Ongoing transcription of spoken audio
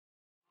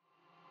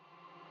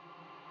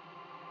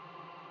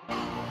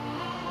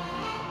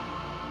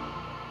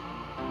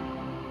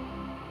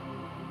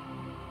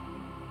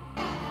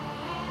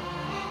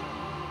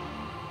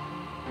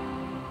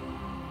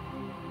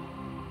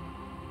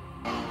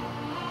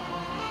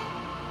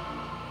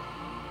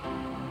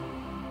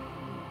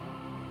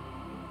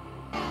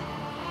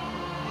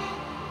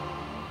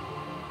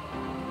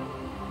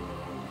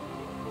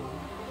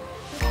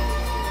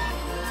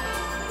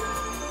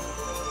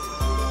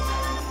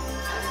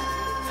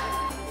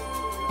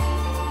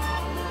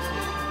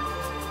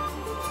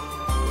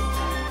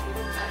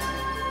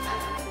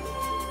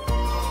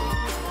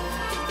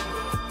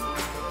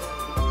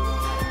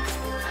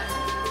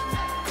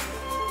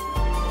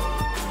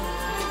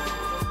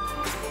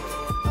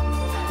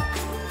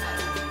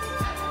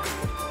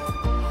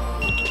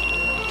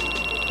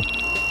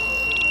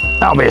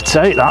That'll be a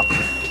take, that.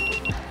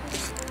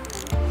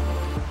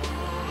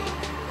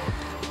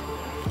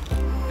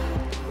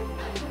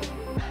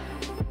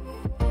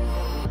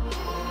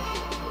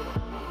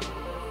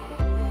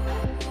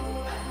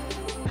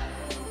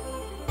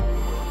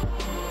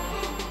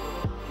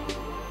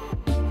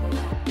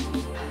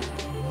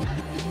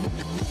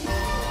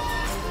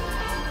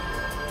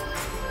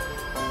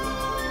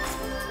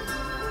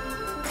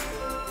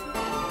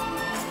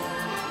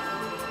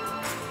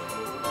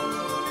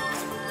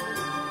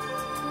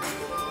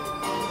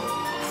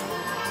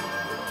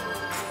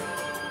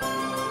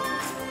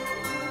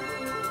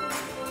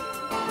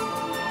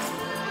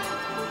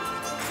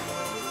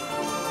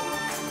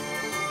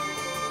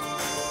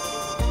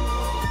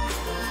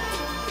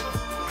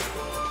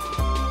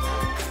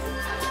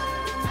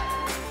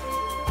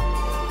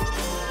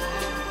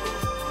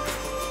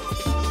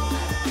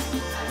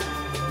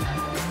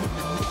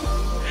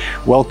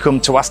 Welcome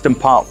to Aston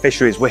Park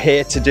Fisheries. We're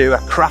here to do a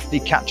crafty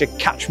catcher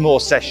catch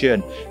more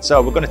session.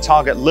 So we're going to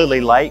target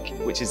Lilly Lake,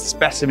 which is the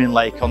specimen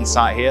lake on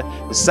site here.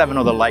 There's 7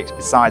 other lakes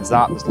besides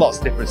that. There's lots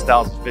of different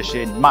styles of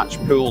fishing, match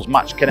pools,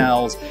 match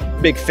canals,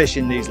 big fish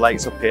in these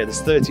lakes up here.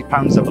 There's 30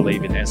 pounds I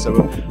believe in here,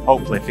 so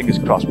hopefully, fingers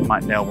crossed, we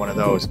might nail one of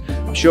those.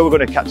 I'm sure we're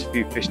going to catch a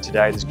few fish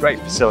today. There's great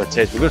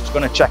facilities. We're just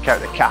going to check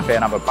out the cafe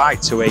and have a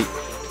bite to eat.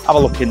 Have a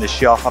look in the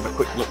shop, have a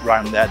quick look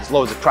around there. There's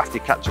loads of crafty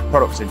catcher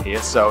products in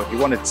here, so if you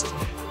wanted to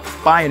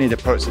buy any of the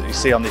products that you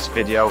see on this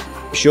video,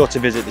 be sure to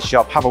visit the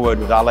shop, have a word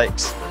with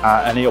Alex,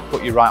 and he'll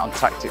put you right on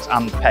tactics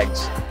and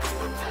pegs.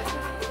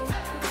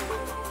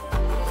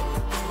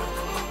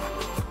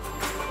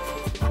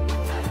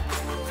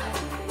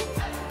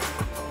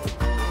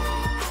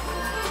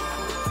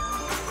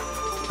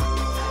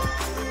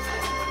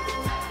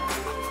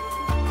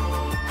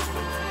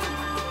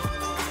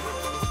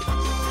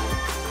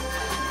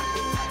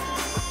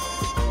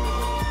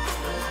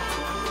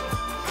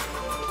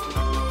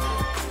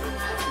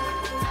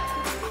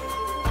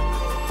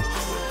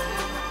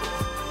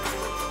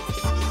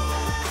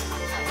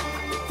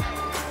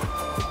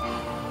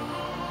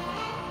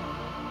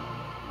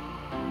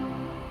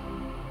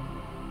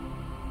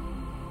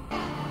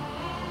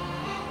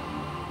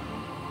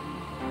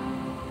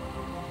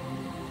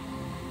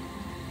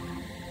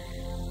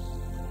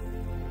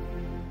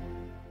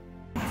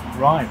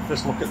 Right,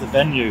 first look at the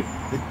venue.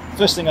 The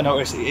first thing I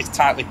noticed, it is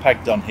tightly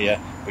pegged on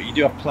here, but you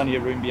do have plenty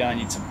of room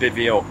behind you to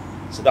bivvy up.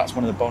 So that's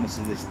one of the bonuses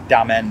of this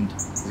dam end.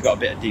 It's got a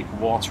bit of deeper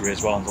water here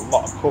as well, and there's a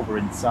lot of cover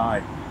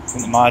inside. I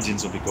think the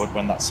margins will be good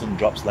when that sun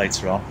drops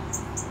later on.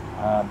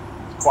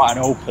 It's quite an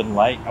open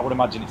lake. I would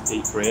imagine it's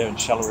deeper here and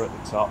shallower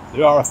at the top.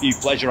 There are a few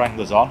pleasure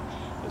anglers on.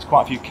 There's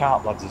quite a few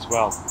carp lads as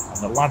well.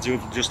 And the lads who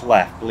have just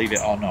left, believe it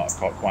or not, have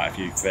caught quite a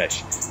few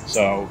fish.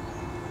 So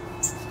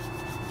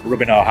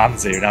rubbing our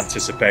hands here in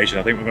anticipation.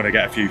 I think we're going to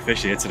get a few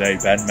fish here today,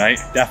 Ben, mate.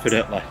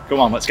 Definitely.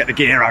 Come on, let's get the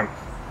gear out.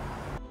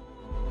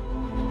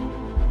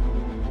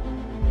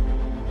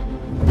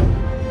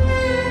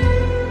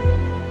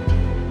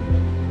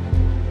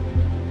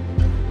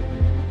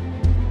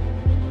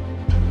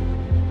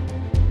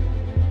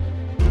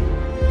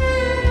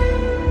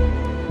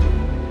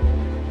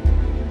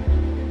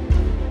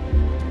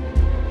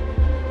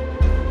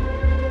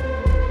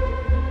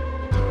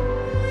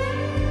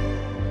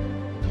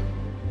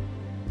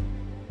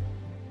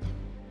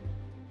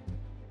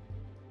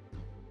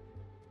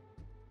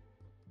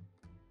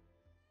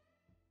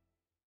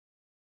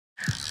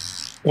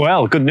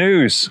 Well, good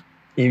news.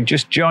 You've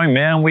just joined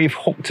me and we've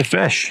hooked a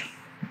fish.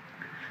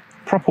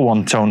 Proper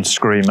one-tone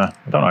screamer.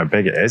 I don't know how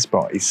big it is,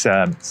 but it's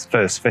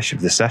first fish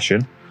of the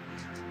session.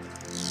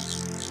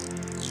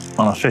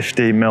 On a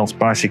 15mm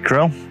spicy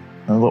krill.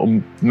 A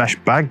little mesh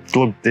bag,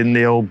 glugged in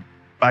the old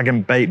bag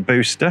and bait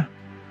booster.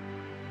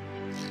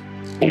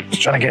 Oh,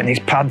 just trying to get in these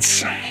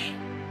pads.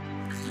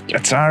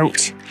 Get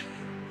out.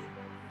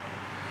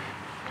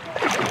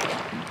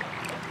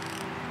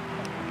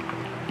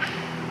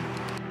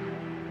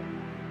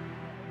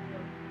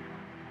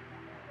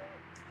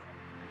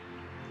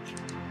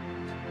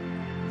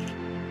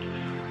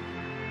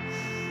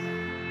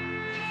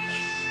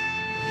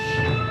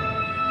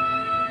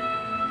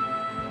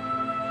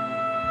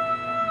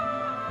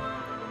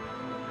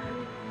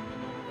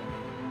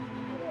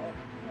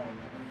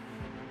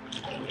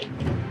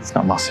 It's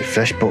not a massive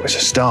fish, but it's a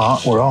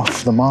start. We're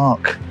off the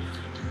mark.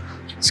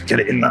 Let's get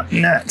it in that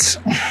net.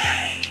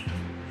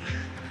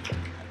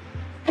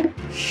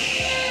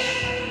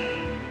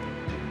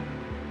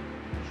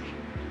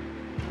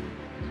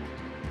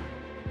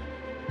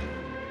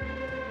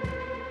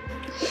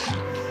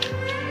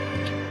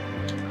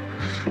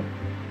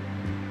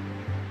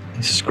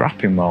 It's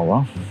scrapping well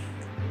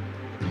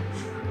though.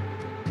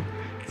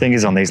 Thing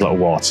is, on these little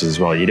waters as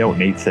well, you don't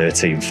need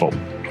 13-foot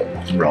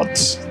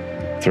rods.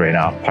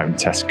 3.5 pound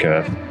test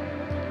curve.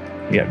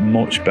 You get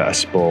much better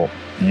sport.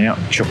 You're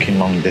not chucking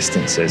long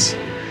distances.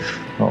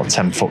 Little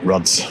 10-foot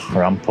rods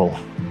are ample.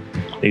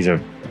 These are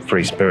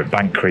free spirit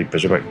bank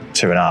creepers with about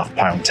 2.5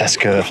 pound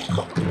test curve.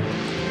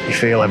 You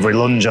feel every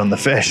lunge on the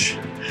fish.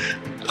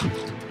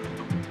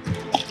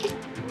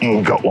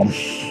 Oh, got one.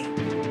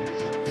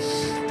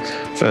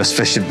 First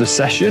fish of the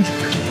session.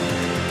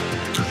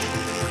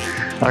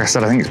 Like I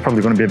said, I think it's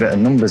probably going to be a bit of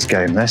numbers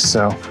game this,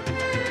 so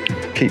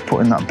keep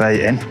putting that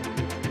bait in,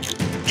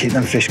 keep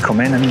them fish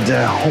coming, and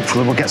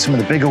hopefully we'll get some of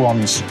the bigger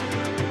ones.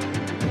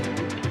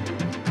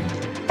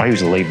 I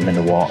usually leave them in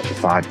the water for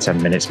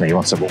 5–10 minutes maybe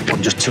once I've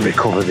opened, just to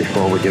recover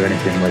before we do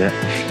anything with it.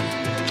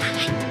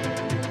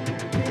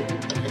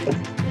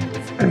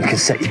 And you can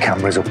set your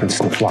cameras up and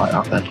stuff like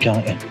that then,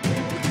 can't you?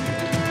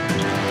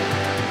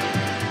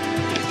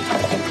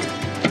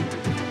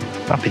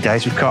 Happy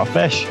days, we've caught a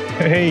fish.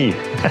 Hey!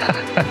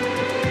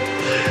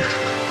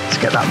 Let's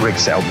get that rig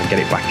set up and get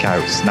it back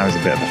out. Now's a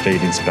bit of a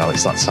feeding spell,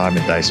 it's that time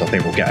of day, so I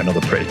think we'll get another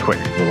pretty quick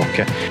if we're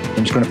lucky.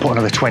 I'm just going to put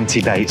another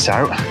 20 baits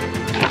out.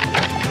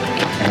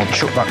 And we'll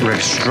chuck that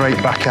rig straight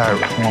back out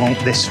on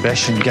this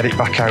fish and get it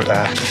back out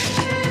there.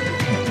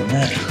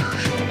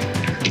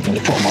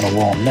 We'll put them on a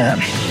warm net.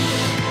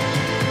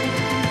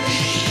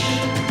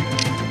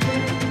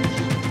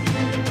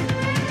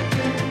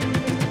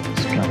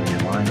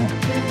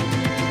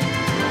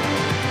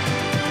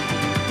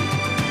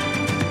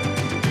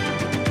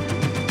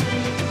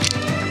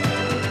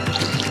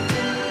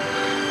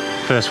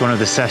 First one of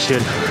the session.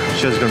 I'm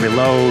sure there's going to be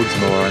loads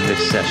more in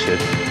this session.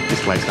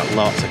 This lake's got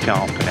lots of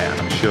carp in it, and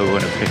I'm sure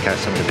we're going to pick out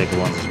some of the bigger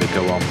ones as we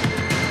go on.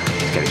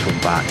 Let's get this one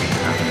back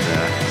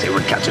and see if we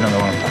can catch another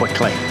one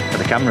quickly for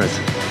the cameras.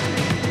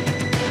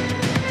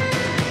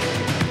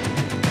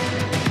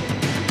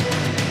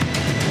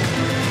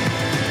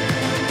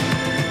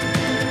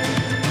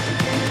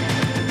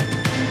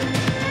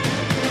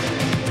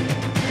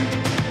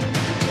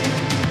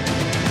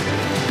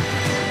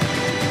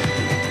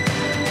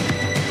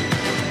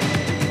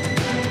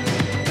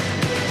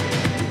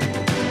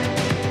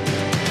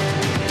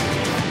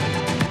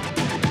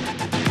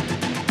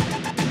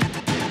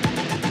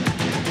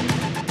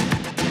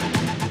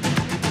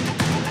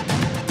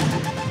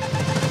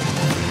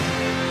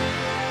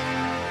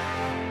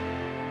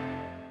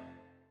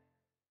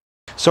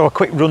 So a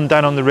quick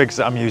rundown on the rigs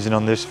that I'm using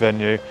on this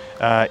venue.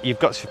 You've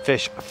got to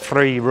fish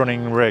 3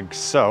 running rigs.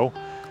 So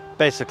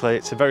basically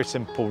it's a very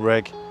simple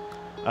rig.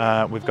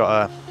 We've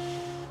got a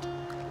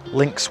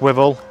link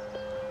swivel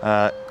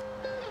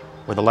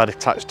with a lead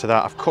attached to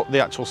that. I've cut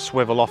the actual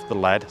swivel off the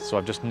lead, so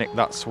I've just nicked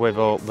that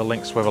swivel, the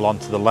link swivel,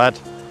 onto the lead.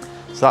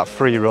 So that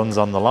 3 runs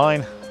on the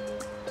line.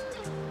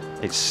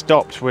 It's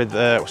stopped with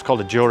what's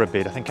called a Jura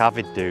bead. I think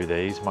Avid do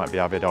these, might be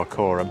Avid or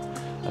Corum.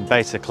 And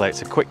basically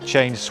it's a quick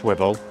change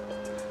swivel,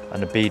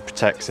 and the bead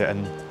protects it,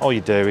 and all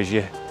you do is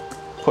you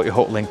put your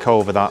hook link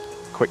over that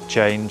quick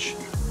change,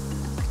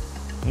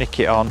 nick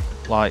it on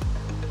like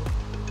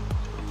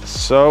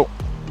so,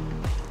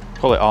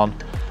 pull it on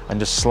and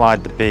just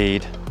slide the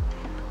bead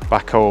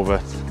back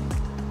over,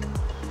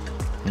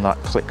 and that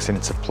clicks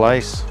into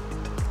place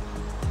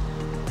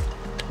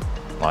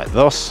like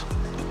thus,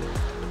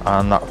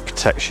 and that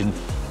protects your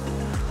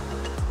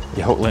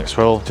hook link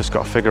swivel. Just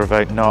got a figure of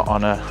 8 knot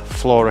on a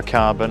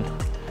fluorocarbon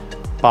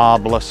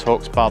barbless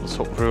hooks, barbless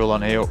hook rule on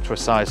here up to a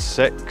size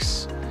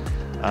 6.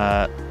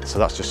 So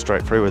that's just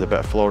straight through with a bit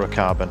of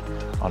fluorocarbon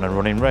on a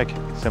running rig.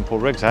 Simple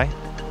rigs, eh?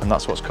 And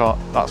that's what's caught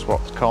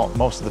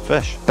most of the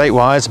fish. Bait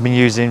wise, I've been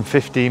using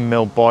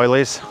 15mm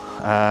boilies.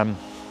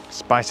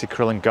 Spicy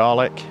krill and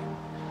garlic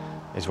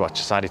is what I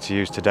decided to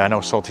use today. I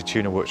know salty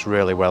tuna works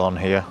really well on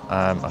here.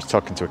 I was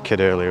talking to a kid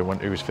earlier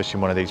who was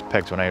fishing one of these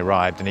pegs when I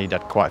arrived, and he'd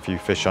had quite a few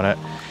fish on it.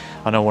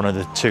 I know one of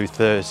the 2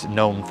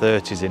 known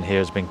 30s in here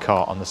has been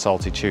caught on the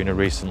salty tuna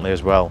recently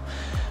as well.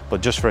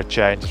 But just for a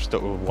change, I've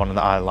stuck with one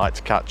that I like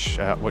to catch,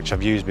 which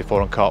I've used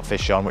before and caught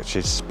fish on, which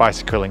is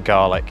spicy krill and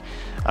garlic.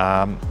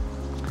 And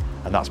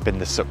that's been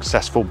the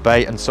successful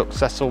bait and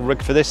successful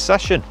rig for this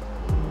session.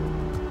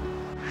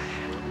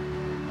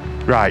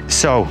 Right,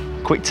 so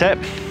quick tip.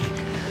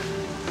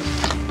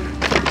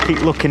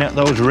 Keep looking at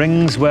those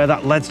rings where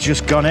that lead's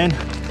just gone in.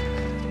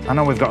 I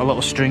know we've got a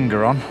little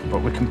stringer on,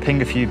 but we can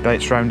ping a few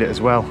baits around it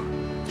as well.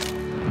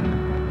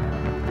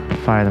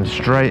 Fire them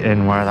straight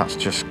in where that's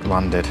just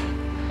landed.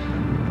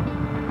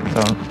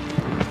 So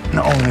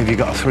not only have you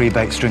got a 3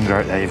 bait stringer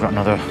out there, you've got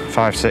another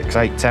 5, 6,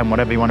 8, 10,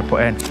 whatever you want to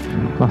put in.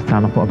 Last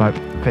time I put about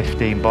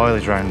 15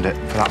 boilies around it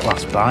for that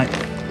last bite.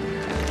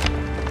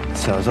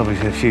 So there's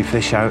obviously a few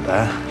fish out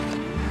there.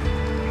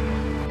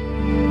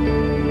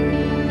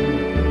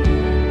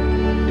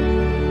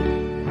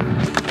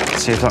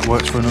 Let's see if that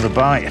works for another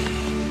bite.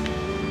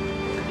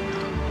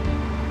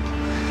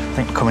 I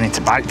think we're coming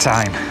into bite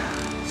time.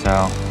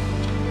 So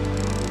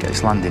get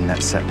this landing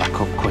net set back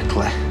up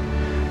quickly,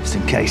 just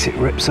in case it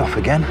rips off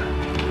again.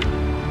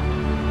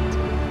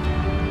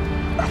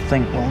 I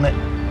think we'll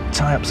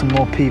tie up some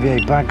more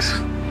PVA bags. I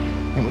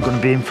think we're going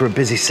to be in for a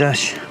busy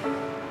sesh.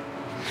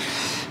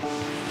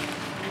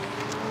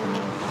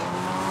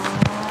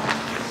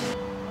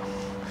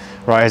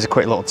 Right, here's a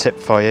quick little tip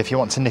for you. If you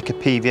want to nick a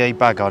PVA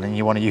bag on and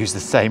you want to use the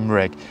same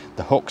rig,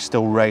 the hook's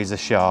still razor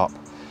sharp,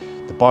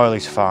 the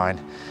boilie's fine.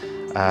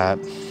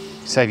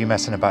 Save you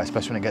messing about,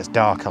 especially when it gets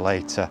darker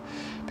later,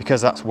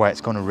 because that's where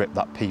it's going to rip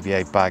that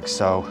PVA bag.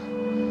 So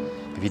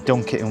if you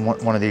dunk it in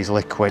one of these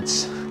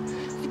liquids,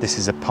 this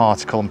is a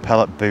particle and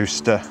pellet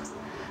booster,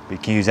 But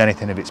you can use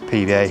anything if it's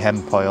PVA,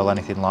 hemp oil,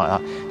 anything like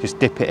that. Just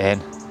dip it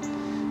in,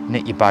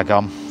 knit your bag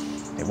on.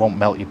 It won't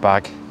melt your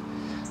bag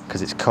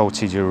because it's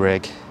coated your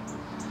rig.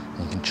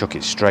 And you can chuck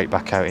it straight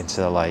back out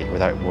into the lake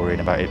without worrying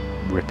about it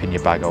ripping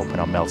your bag open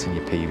or melting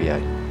your PVA.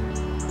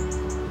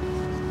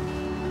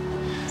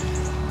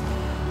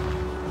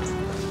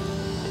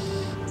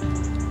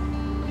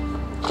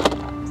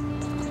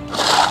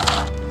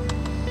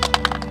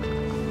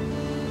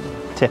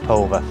 Tip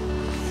over.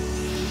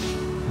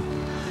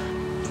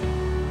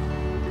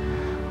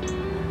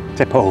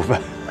 Tip over.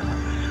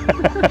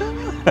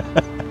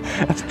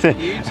 Tip.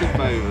 You tip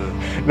over.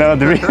 No,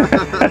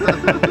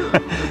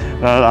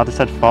 no, I just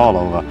said fall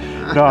over.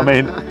 No, I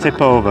mean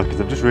tip over because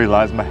I've just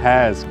realised my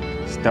hair's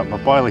stuck, my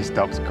boilie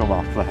stop's come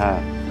off the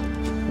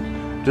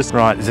hair. Just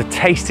right, there's a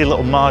tasty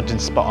little margin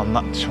spot on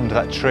that under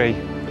that tree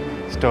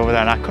just over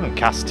there, and I couldn't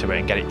cast to it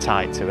and get it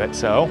tied to it,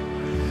 so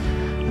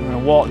I'm going to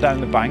walk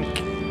down the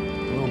bank.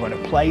 We're going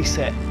to place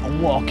it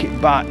and walk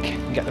it back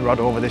and get the rod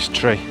over this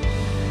tree.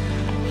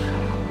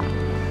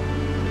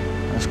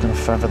 I'm just going to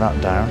feather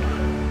that down.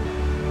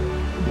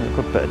 A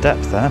good bit of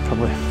depth there,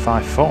 probably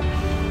 5 foot.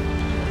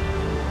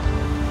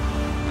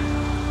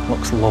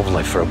 Looks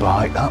lovely for a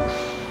bite, that.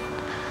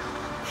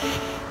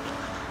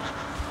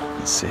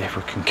 Let's see if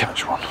we can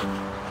catch one.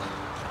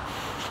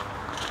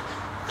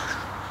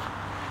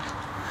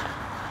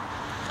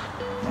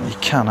 You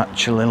can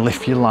actually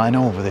lift your line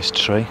over this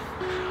tree.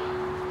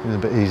 It's a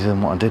bit easier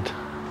than what I did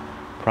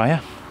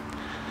prior.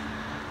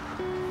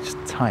 Just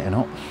tighten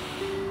up,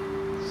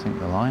 sink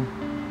the line.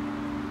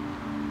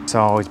 It's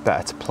always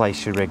better to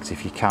place your rigs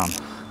if you can.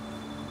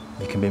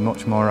 You can be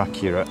much more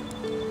accurate.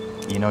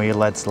 You know your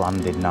lead's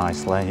landed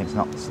nicely, it's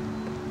not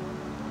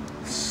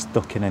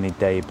stuck in any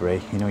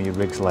debris. You know your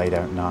rig's laid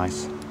out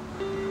nice.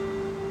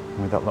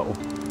 And with that little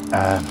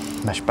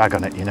mesh bag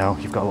on it, you know,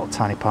 you've got a little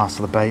tiny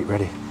parcel of bait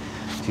ready.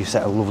 So you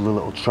set a lovely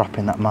little trap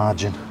in that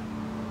margin.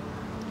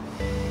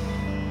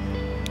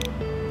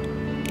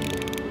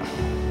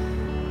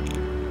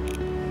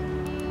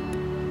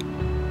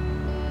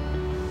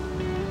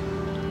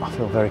 I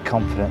feel very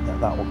confident that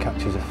that will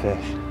catch us a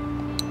fish.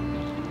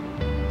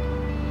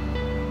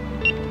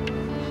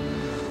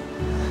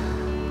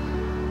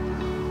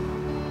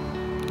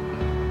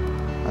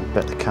 I'd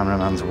bet the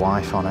cameraman's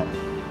wife on it.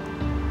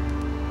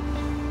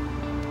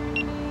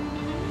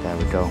 There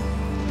we go.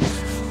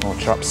 More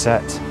trap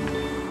set,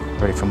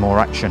 ready for more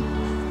action.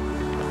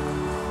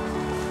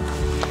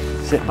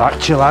 Sit back,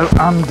 chill out,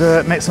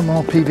 and make some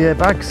more PVA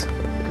bags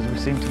because we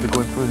seem to be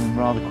going through them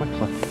rather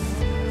quickly.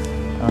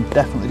 I've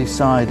definitely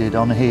decided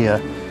on here,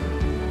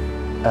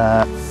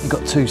 you've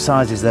got 2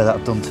 sizes there that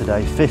I've done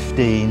today,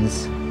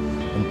 15s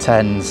and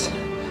 10s.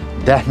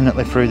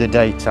 Definitely through the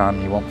daytime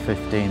you want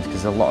 15s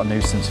because there's a lot of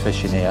nuisance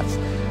fishing here.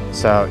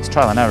 So it's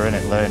trial and error, isn't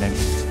it, learning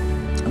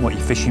what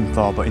you're fishing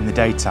for, but in the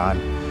daytime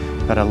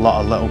you've had a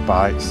lot of little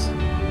bites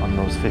on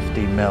those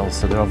 15 mils,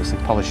 so they're obviously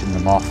polishing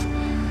them off.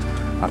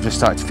 I've just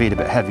started to feed a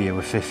bit heavier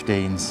with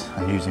 15s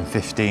and using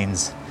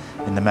 15s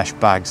in the mesh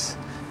bags,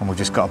 and we've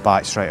just got a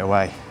bite straight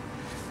away.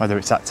 Whether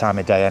it's that time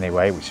of day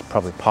anyway, which is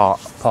probably part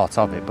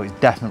of it, but it's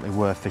definitely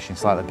worth fishing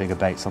slightly bigger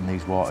baits on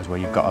these waters where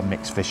you've got a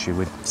mixed fishery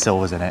with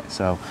silvers in it.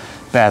 So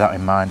bear that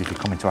in mind if you're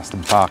coming to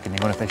Aston Park and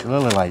you're going to fish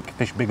Lilly Lake,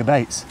 fish bigger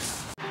baits.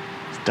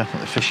 It's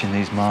definitely fishing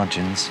these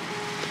margins.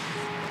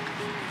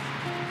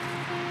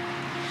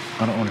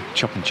 I don't want to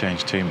chop and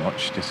change too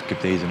much, just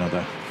give these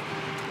another,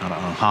 I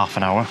don't know, half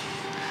an hour.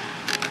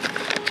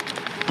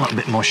 Let a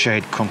bit more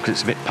shade come because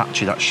it's a bit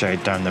patchy, that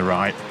shade down the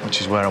right,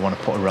 which is where I want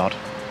to put a rod.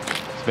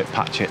 It's a bit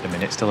patchy at the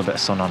minute, still a bit of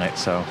sun on it,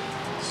 so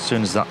as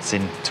soon as that's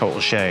in total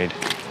shade,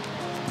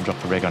 I'll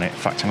drop a rig on it. In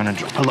fact, I'm going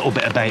to drop a little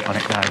bit of bait on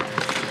it now,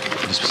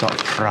 just sort of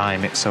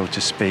prime it, so to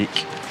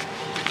speak.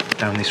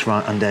 Down this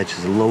right hand edge,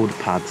 there's a load of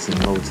pads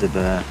and loads of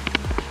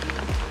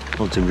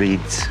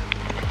reeds.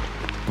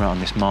 Right on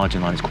this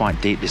margin line, it's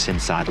quite deep, this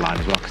inside line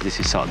as well, because this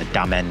is sort of the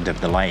dam end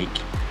of the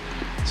lake,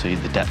 so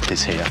the depth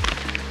is here.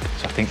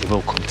 So I think they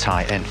will come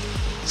tight in.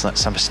 So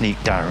let's have a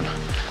sneak down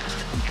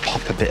and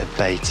pop a bit of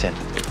bait in.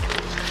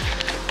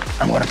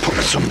 I'm going to put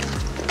some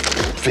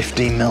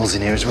 15 mils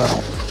in here as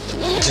well,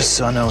 just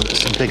so I know that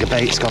some bigger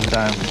bait's gone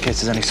down in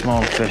case there's any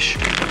smaller fish.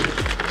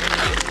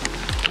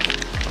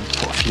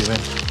 Put a few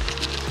in.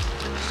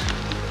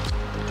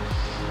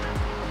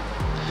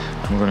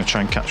 I'm going to try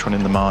and catch one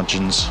in the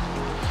margins.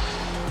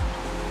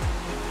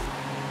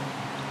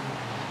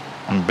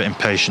 I'm a bit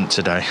impatient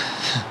today,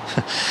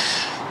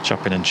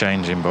 chopping and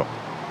changing, but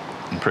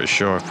I'm pretty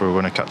sure if we were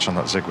going to catch on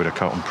that zig, we'd have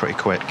caught them pretty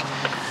quick.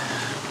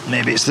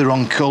 Maybe it's the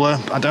wrong colour,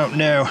 I don't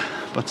know,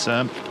 but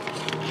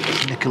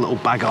nick a little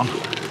bag on,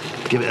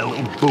 give it a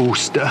little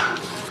booster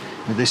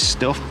with this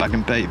stuff, bag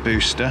and bait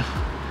booster.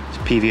 It's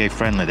PVA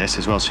friendly this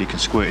as well, so you can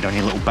squirt it on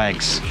your little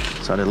bags,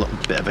 so I had a little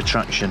bit of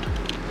attraction.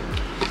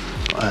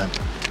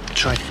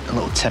 Try a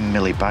little 10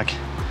 milli bag,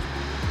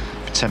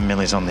 10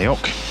 millis on the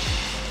hook,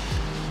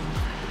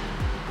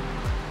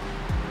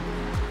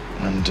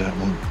 and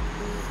we'll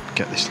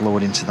get this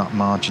lowered into that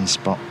margin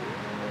spot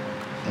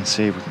and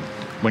see if we can.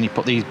 When you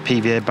put these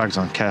PVA bags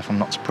on, careful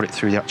not to put it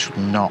through the actual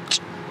knot,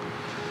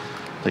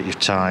 that you've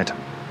tied,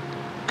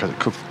 because it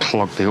could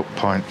clog the up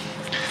point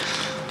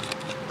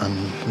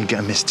and you get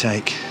a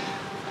mistake.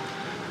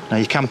 Now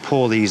you can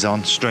pour these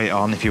on straight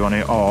on if you want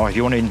to, or if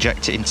you want to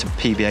inject it into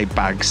PVA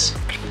bags,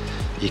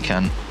 you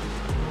can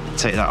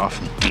take that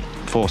off and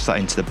force that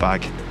into the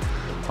bag.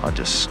 I'll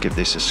just give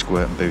this a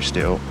squirt and boost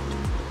it up.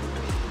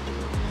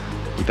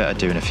 You're better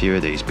doing a few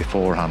of these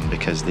beforehand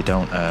because they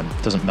don't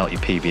doesn't melt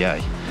your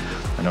PVA,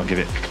 and it'll give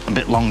it a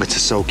bit longer to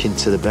soak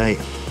into the bait.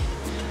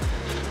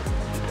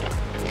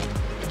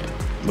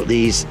 But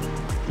these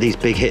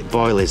big hit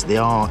boilies, they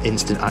are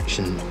instant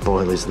action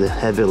boilies. They're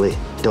heavily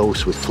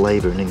dosed with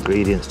flavour and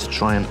ingredients to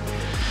try and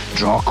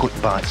draw quick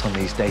bites on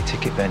these day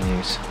ticket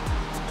venues.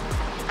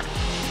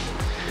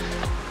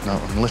 Now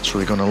I'm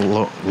literally going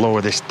to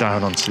lower this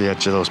down onto the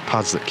edge of those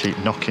pads that keep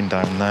knocking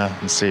down there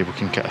and see if we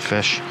can get a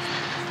fish.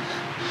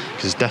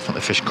 Because there's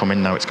definitely fish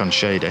coming now it's gone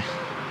shady,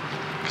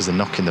 because they're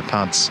knocking the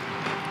pads.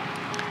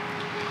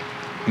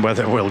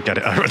 Whether we'll get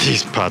it out of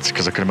these pads,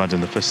 because I can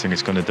imagine the first thing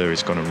it's going to do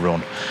is going to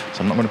run.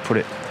 So I'm not going to put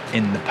it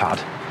in the pad.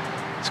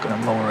 It's going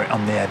to lower it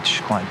on the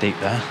edge quite deep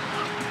there.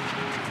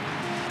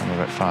 I'm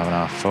about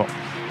 5.5 foot.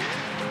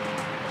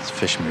 There's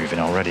fish moving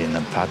already in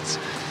them pads.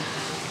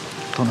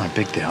 Don't know how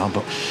big they are,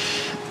 but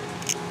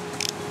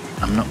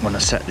I'm not going to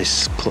set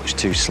this clutch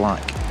too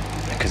slack,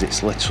 because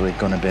it's literally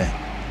going to be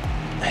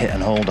hit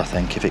and hold, I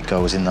think, if it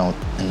goes in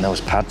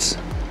those pads.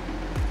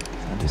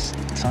 So just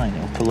tighten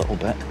it up a little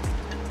bit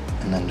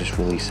and then just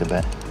release a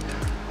bit.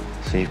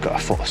 So you've got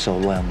a foot or so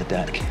lay on the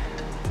deck.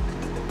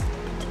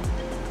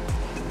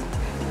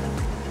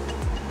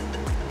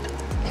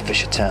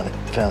 Fish a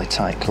fairly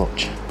tight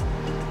clutch.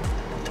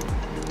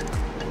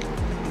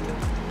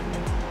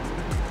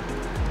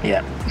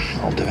 Yeah,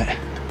 I'll do it.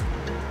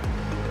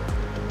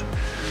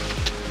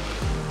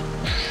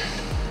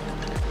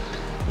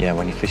 Yeah,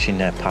 when you're fishing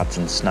near pads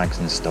and snags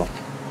and stuff,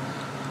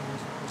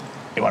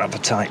 you want to have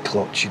a tight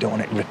clutch. You don't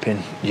want it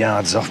ripping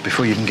yards off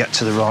before you can get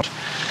to the rod.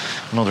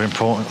 Another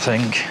important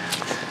thing,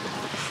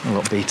 a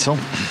little beetle,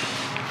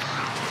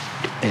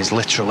 is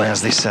literally,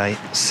 as they say,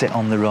 sit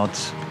on the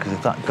rods, because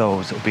if that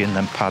goes, it'll be in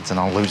them pads and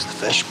I'll lose the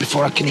fish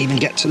before I can even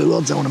get to the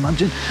rods, I would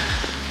imagine.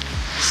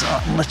 So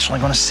I'm literally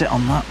going to sit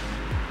on that,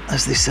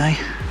 as they say,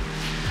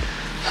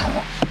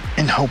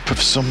 in hope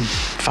of some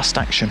fast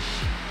action.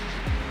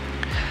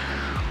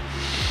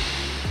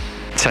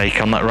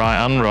 Take on that right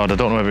hand rod, I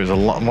don't know if it was a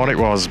lot what it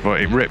was,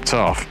 but it ripped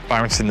off,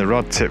 bouncing the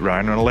rod tip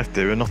round, and I left it,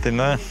 there was nothing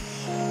there.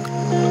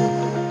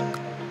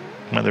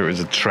 Whether it was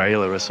a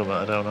trailer or something,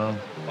 I don't know.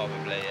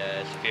 Probably,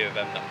 there's a few of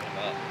them knocking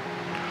about.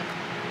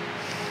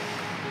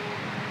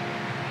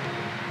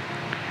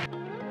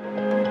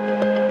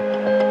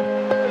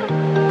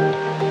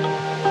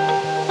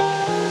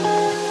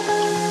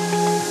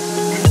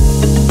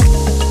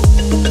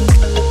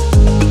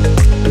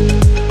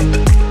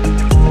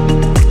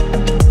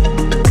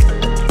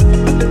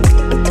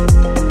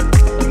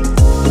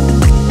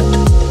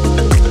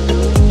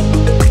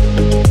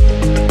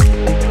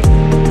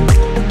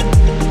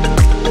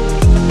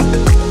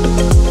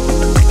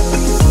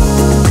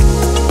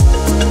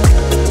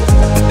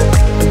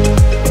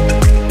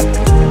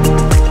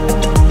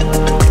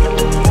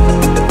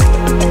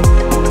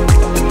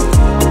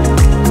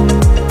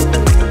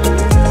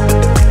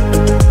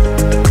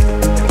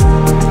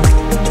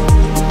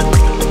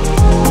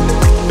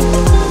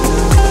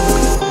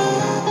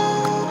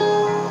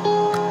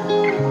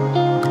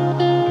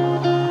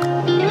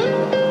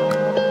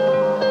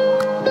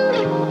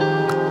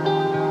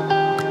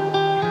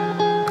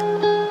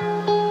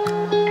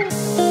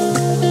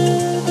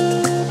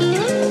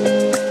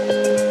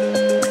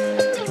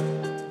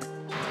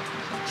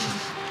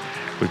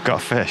 We've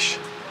got a fish.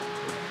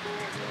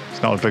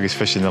 It's not the biggest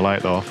fish in the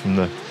lake though, from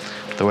the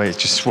way it's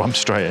just swam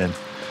straight in.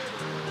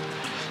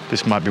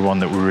 This might be one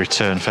that will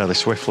return fairly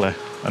swiftly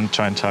and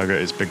try and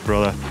target its big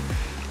brother,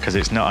 because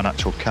it's not an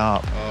actual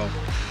carp. Oh.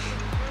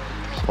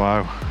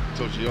 Wow.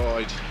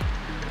 Dodgy-eyed.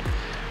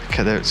 Look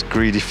at that, it's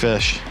greedy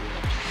fish.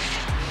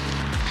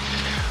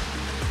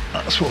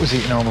 That's what was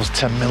eating almost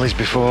 10 millis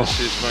before. This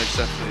is most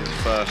definitely the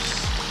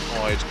first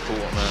eyed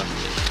caught on a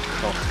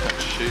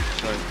catch shoot,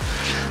 so.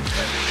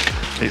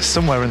 It's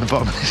somewhere in the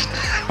bottom of this.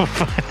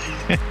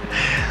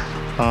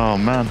 Oh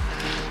man.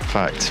 In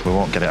fact, we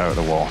won't get it out of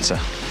the water.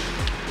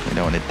 We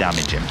don't want to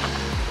damage him.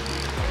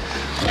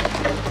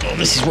 Oh,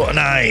 this is what an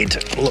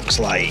eyed looks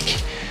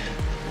like.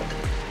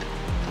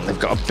 They've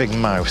got a big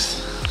mouth,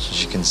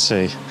 as you can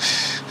see.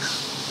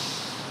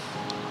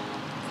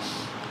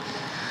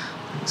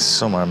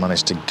 Somewhere I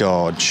managed to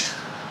gorge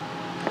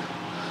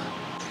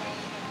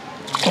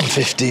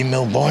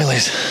 15mm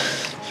boilies.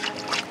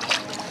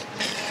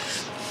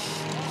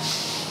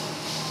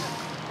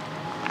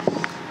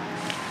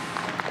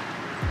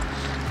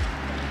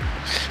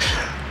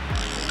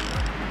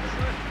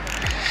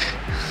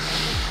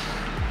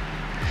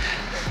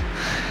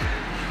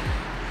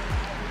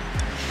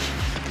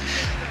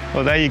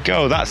 Well, there you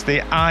go. That's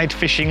the eyed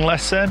fishing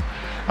lesson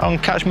on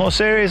Catch More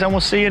series, and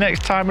we'll see you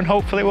next time, and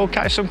hopefully we'll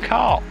catch some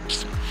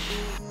carps.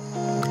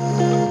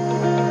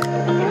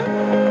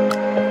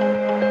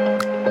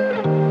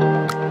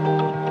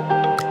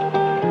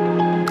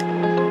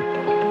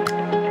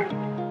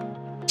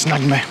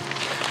 snag me.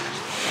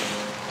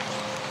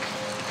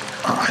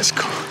 Oh, it's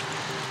cool.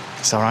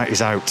 It's all right,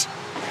 he's out.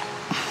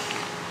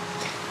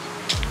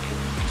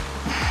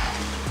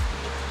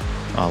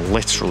 I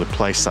literally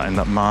placed that in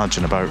that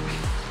margin about,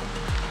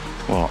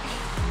 what,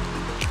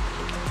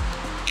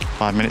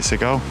 5 minutes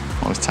ago.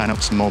 I was tying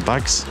up some more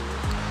bags.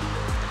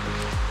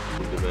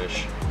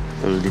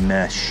 Pull the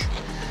mesh.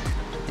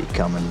 He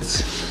comes.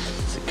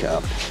 It's a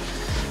carp.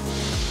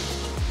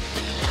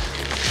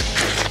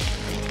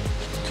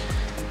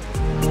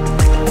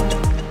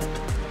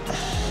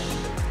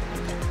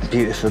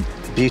 Beautiful,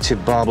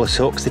 beautiful barbless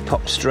hooks. They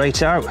pop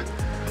straight out.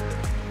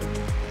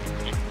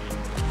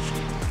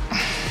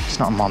 It's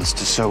not a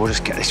monster, so we'll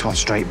just get this one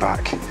straight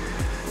back and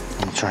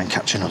we'll try and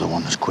catch another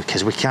one as quick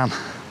as we can.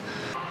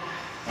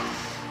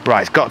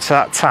 Right, it's got to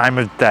that time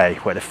of day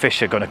where the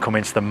fish are going to come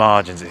into the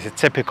margins. It's a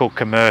typical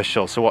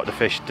commercial, so what the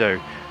fish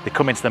do, they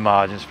come into the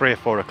margins 3 or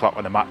 4 o'clock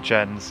when the match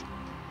ends.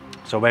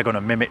 So we're going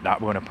to mimic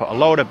that. We're going to put a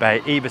load of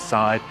bait either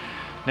side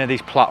near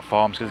these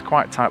platforms, because they're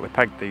quite tightly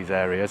pegged, these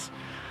areas.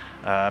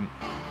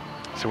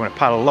 So we're going to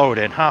pile a load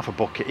in, half a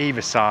bucket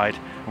either side.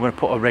 We're going to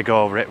put a rig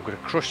over it. We're going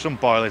to crush some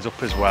boilies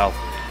up as well.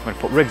 We're going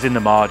to put rigs in the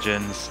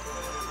margins,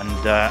 and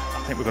I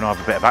think we're going to have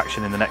a bit of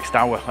action in the next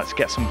hour. Let's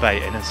get some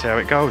bait in and see how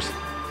it goes.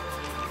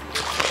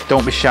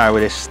 Don't be shy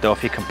with this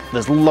stuff.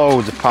 There's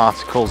loads of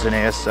particles in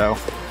here, so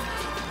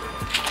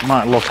it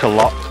might look a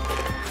lot.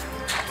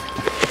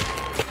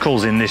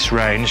 Particles in this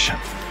range.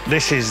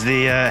 This is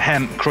the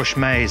hemp crushed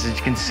maize. As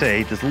you can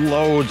see, there's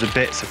loads of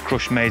bits of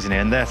crushed maize in here,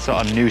 and they're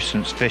sort of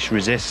nuisance fish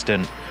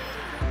resistant.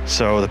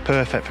 So they're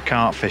perfect for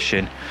carp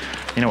fishing.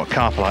 You know what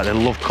carp are like, they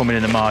love coming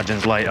in the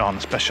margins late on,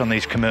 especially on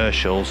these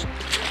commercials.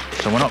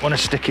 So we're not going to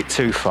stick it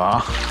too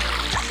far,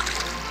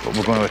 but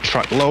we're going to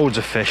attract loads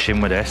of fish in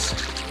with this.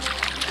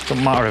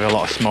 Doesn't matter if a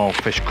lot of small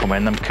fish come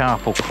in, them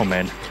carp will come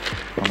in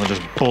and we'll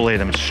just bully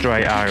them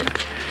straight out.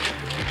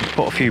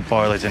 Put a few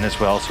boilies in as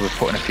well, so we're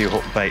putting a few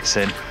hook baits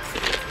in.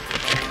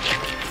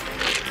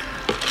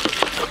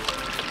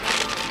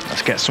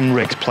 Let's get some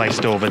rigs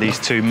placed over these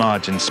 2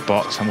 margin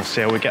spots and we'll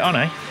see how we get on,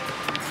 eh?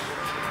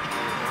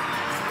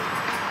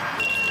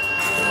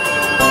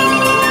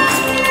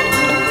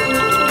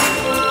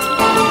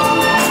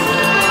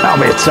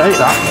 That'll be a take,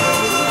 that.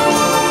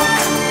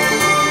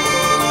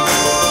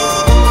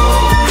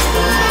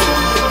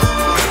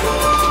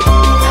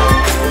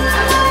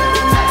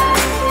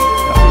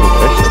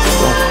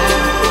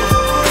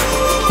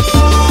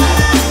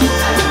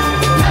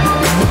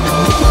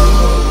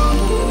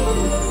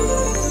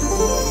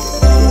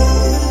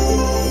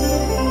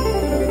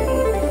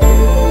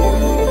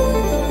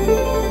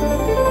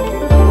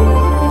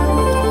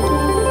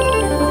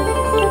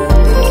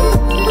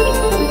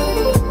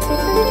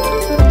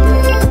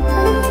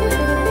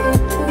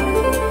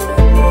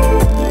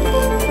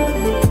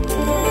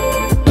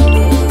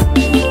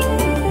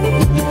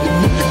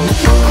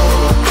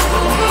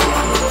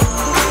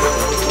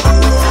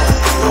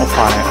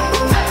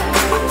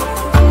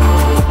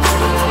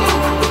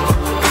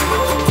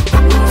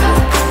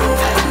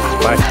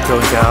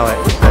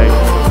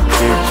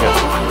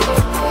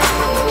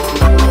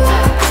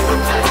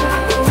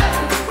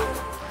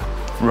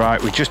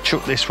 Right, we just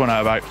chucked this one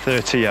out about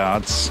 30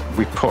 yards.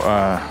 We put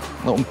a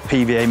little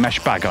PVA mesh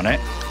bag on it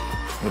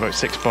with about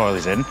 6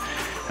 boilies in,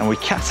 and we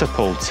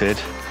catapulted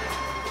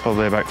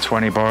probably about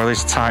 20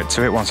 boilies tight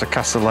to it once I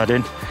cast the lead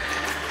in.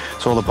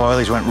 So all the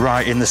boilies went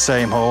right in the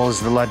same hole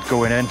as the lead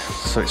going in,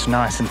 so it's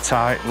nice and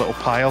tight, little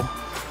pile.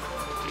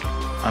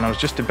 And I was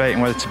just debating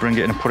whether to bring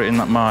it in and put it in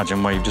that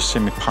margin where you've just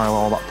seen me pile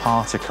all that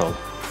particle,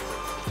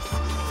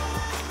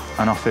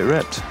 and off it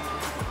ripped.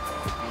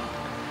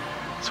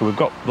 So we've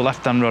got the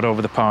left-hand rod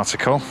over the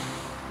particle,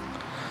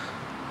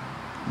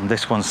 and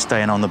this one's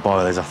staying on the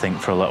boilies, I think,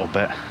 for a little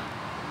bit.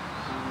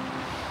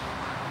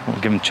 We'll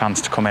give them a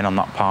chance to come in on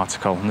that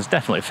particle, and there's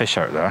definitely a fish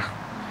out there.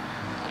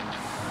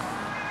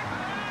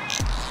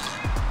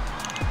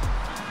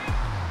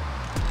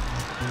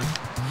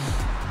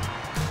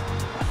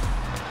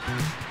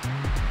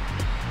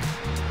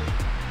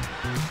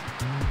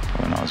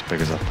 Probably not as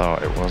big as I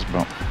thought it was,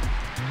 but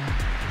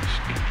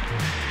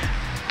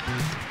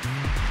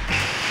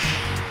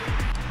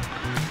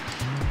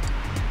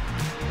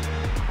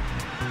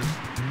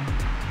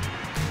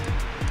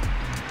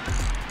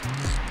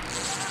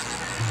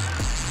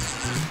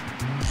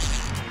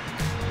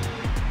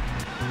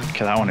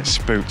that one, it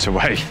spooked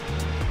away.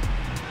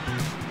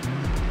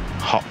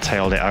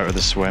 Hot-tailed it out of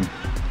the swim.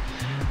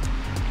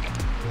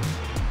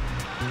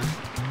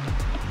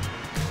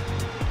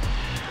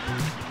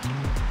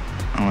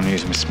 I'm going to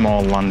use my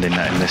small landing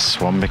net in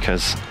this one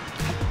because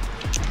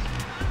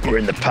we're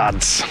in the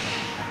pads.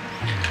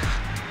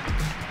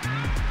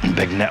 The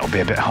big net will be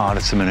a bit harder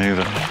to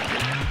manoeuvre.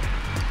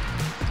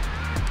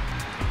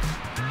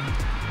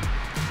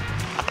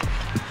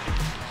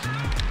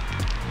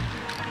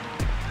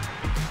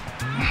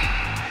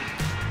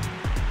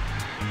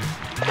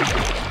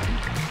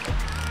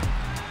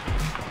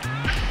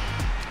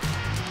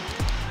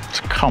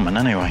 Common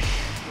anyway.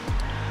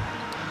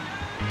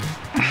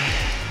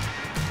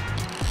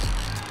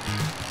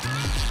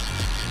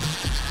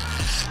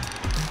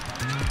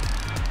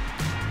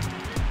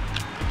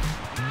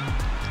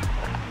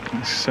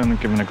 It's certainly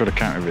giving a good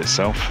account of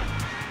itself.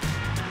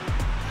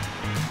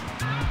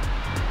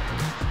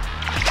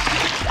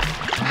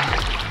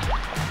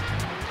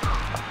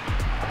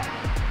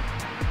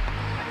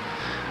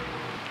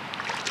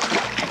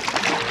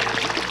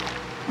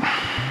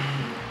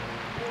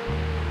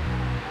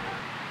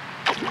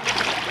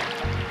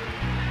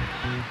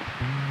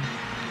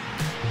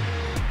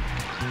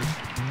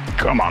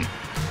 Come on.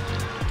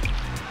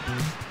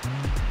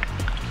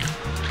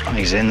 And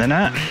he's in the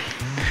net.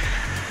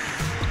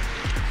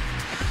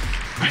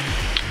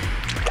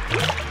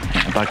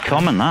 Not a bad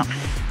comment, that.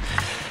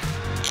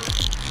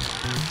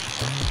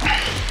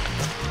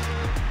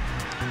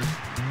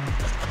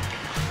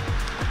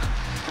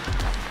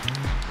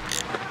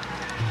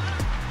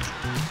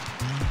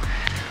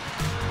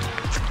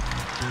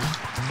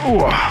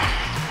 Ooh.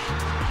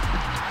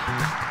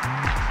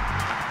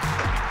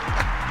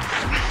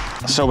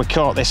 So we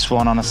caught this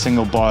one on a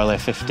single boilie,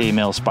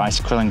 15mm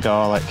spicy krill and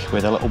garlic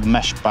with a little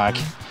mesh bag,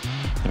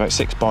 about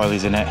 6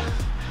 boilies in it.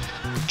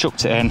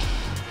 Chucked it in,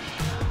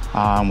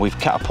 and we've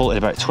catapulted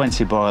about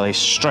 20 boilies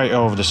straight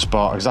over the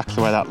spot,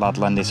 exactly where that lad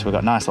landed. So we've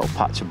got a nice little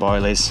patch of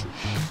boilies.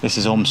 This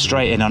is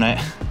straight in on it,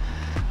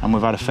 and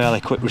we've had a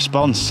fairly quick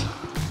response.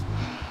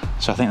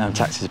 So I think them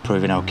tactics are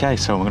proving okay.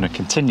 So we're going to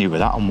continue with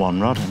that on one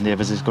rod, and the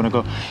other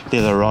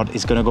rod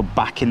is going to go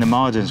back in the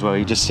margins where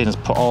you just seen us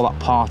put all that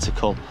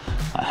particle,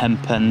 that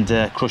hemp and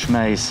crushed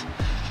maize.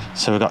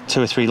 So we've got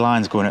 2 or 3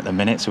 lines going at the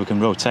minute, so we can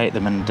rotate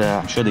them, and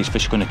I'm sure these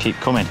fish are going to keep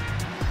coming.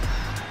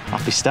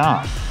 Happy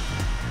start.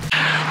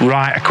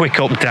 Right, a quick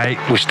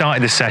update. We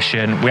started the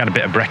session. We had a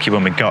bit of brekkie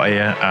when we got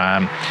here.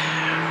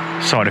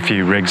 Sorted a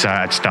few rigs out.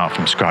 I'd start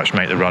from scratch,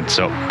 make the rods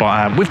up.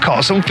 But we've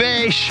caught some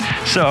fish.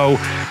 So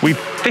we've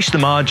fished the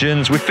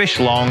margins, we've fished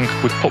long,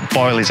 we've put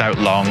boilies out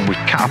long, we've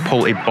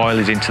catapulted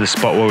boilies into the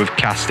spot where we've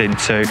cast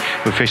into.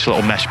 We've fished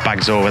little mesh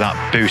bags over that,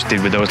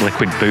 boosted with those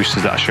liquid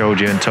boosters that I showed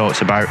you and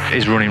talked about.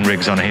 Is running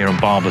rigs on here on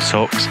barbless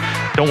hooks.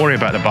 Don't worry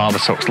about the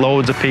barbless hooks.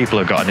 Loads of people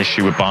have got an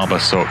issue with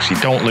barbless hooks. You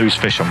don't lose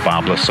fish on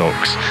barbless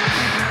hooks.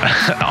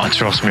 Oh,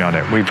 trust me on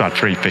it. We've had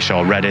 3 fish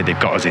already. They've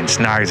got us in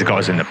snags, they've got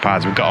us in the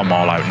pads, we've got them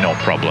all out, no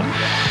problem.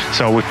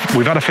 So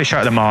we've had a fish out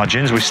of the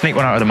margins, we've sneaked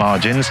one out of the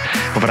margins,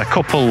 we've had a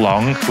couple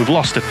long, we've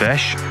lost a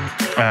fish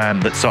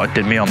that sort of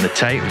did me on the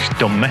tape, which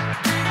done me.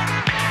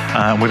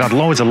 We've had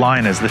loads of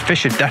liners. The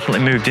fish have definitely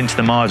moved into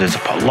the margins. I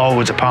put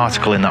loads of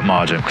particle in that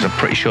margin because I'm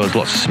pretty sure there's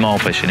lots of small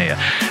fish in here.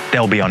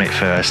 They'll be on it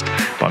first,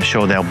 but I'm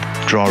sure they'll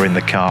draw in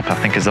the carp. I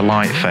think as the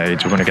light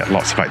fades, we're going to get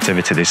lots of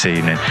activity this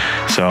evening.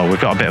 So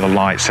we've got a bit of a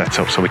light set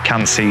up so we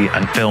can see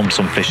and film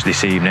some fish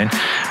this evening.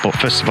 But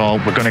first of all,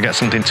 we're going to get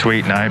something to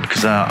eat now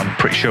because I'm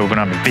pretty sure we're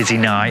going to have a busy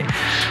night.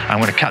 I'm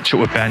going to catch up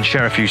with Ben,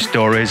 share a few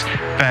stories.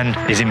 Ben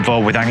is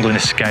involved with Angling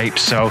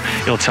Escapes, so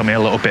he'll tell me a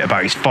little bit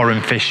about his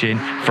foreign fishing,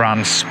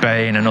 France,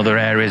 Spain and other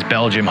areas,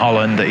 Belgium,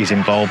 Holland, that he's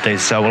involved in.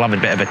 So we'll have a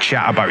bit of a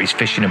chat about his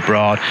fishing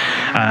abroad,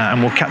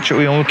 and we'll catch up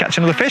and we'll catch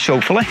another fish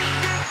hopefully.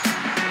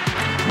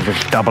 We'll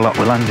just double up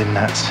with landing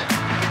nets.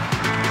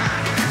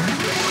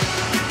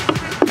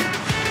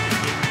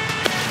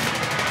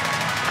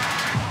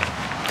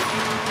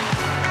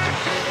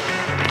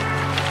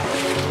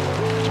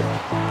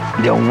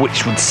 The old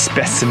Witchwood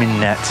specimen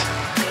net.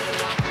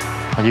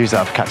 I'll use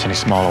that for catching any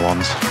smaller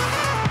ones.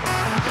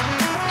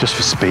 Just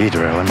for speed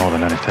really, more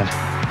than anything.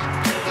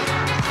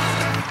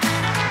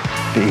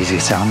 Bit easier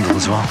to handle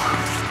as well.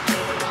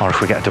 Or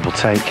if we get a double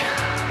take,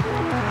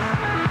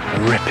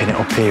 ripping it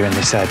up here in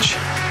this edge.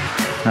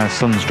 Now the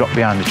sun's dropped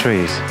behind the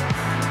trees.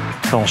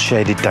 It's all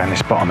shaded down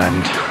this bottom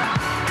end.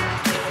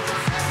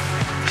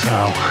 So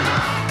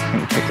I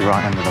think we picked the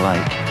right end of the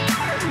lake.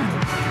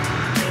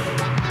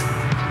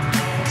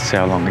 Let's see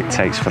how long it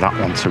takes for that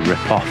one to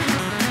rip off.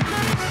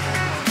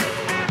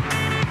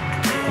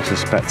 I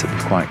suspect it'll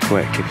be quite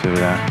quick if they're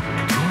there.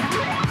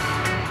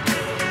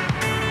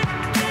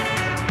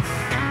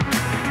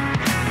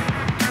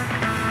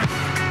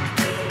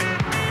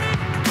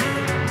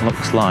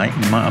 Looks like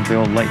we might have the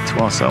old lake to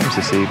ourselves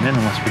this evening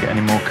unless we get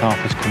any more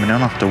carpers coming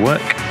on after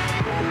work.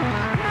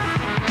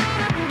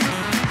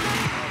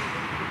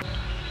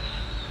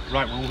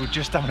 Right, well we're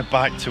just having a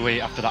bite to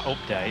eat after that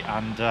update,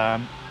 and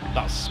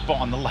that spot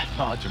on the left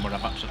margin where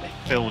I've actually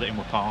filled it in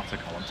with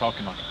particle, I'm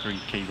talking like a 3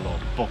 kilo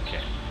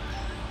bucket,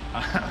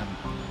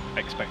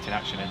 expecting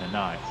action in the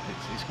night,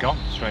 it's gone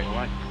straight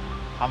away.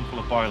 Handful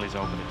of boilies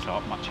over the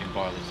top, matching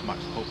boilies to match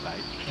the hook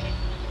bait.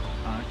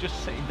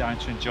 Just sitting down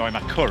to enjoy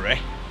my curry,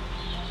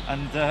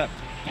 and it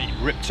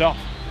ripped off.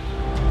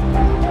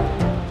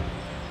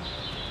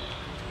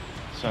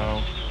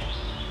 So,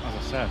 as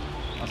I said,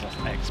 as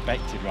I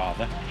expected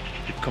rather,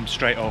 it come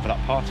straight over that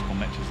particle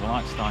mix as the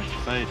light started to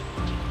fade.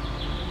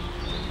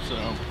 So,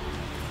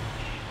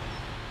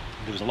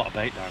 there was a lot of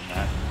bait down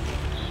there.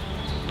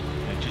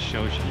 It just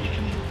shows you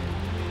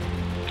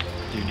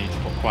do need to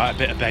put quite a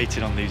bit of bait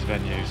in on these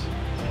venues.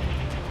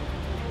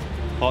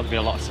 Thought there'd be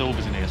a lot of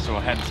silvers in here, so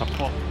hence I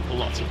put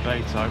lots of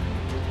bait out.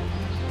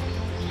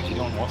 You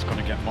don't know what's going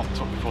to get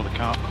mopped up before the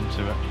carp come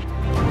to it.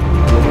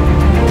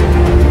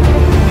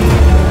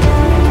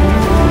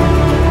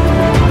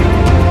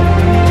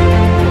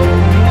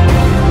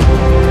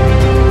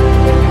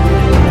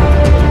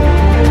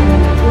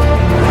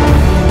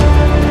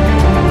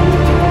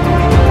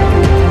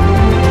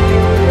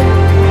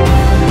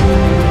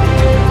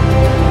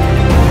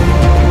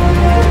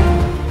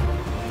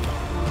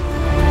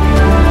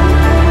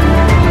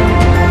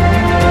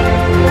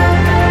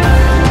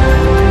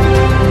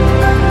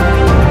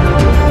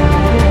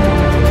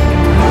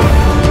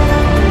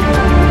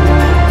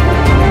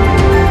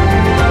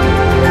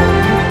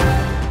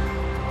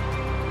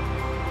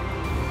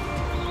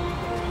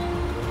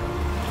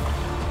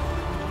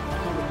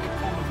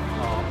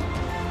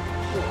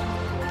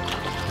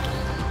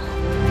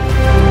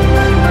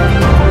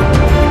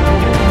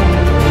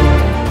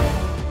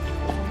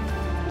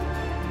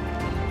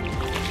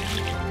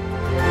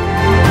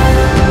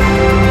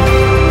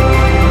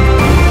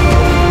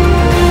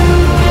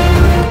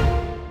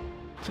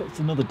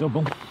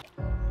 double.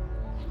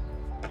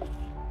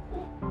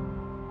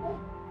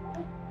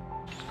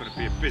 It's going to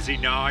be a busy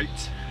night.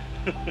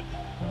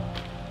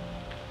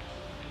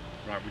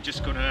 Right, we're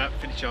just going to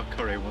finish our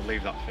curry and we'll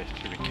leave that fish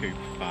to recoup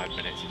for 5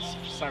 minutes.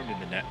 It's sound in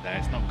the net there,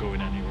 it's not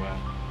going anywhere.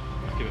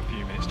 We'll give it a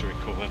few minutes to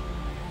recover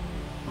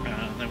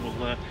and then we'll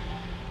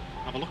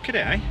have a look at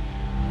it, eh?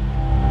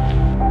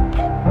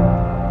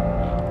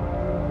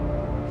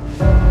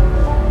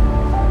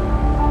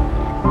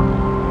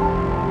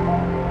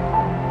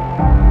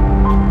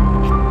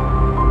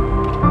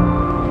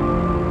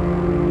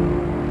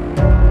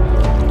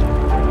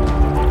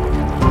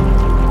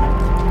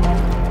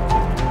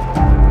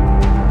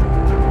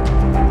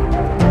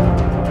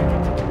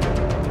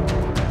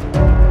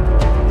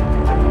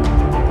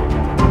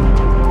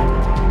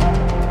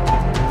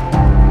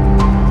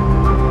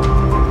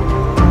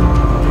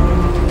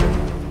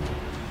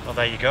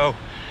 There you go,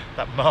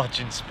 that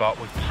margin spot.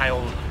 We packed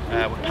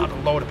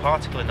a load of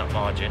particle in that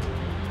margin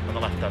on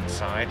the left hand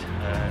side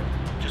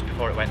just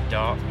before it went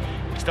dark.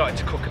 We started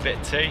to cook a bit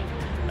of tea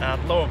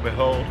and lo and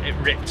behold it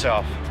ripped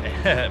off.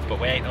 But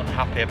we ain't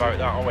unhappy about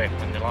that, are we,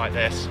 when they're like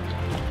this.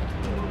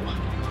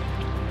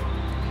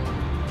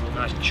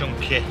 Nice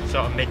chunky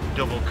sort of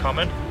mid-double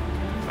common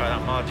out of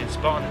that margin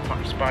spot, and the pack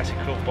of spicy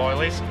cool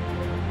boilies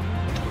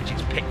which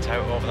is picked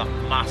out over that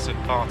mass of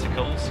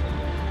particles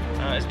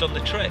has done the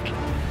trick.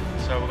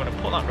 So we're going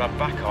to put that rod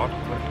back on,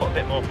 we're going to put a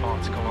bit more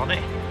particle on it,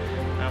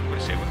 and we're going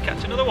to see if we can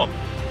catch another one. I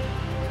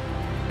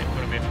think we're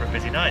going to be in for a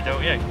busy night,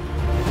 don't you?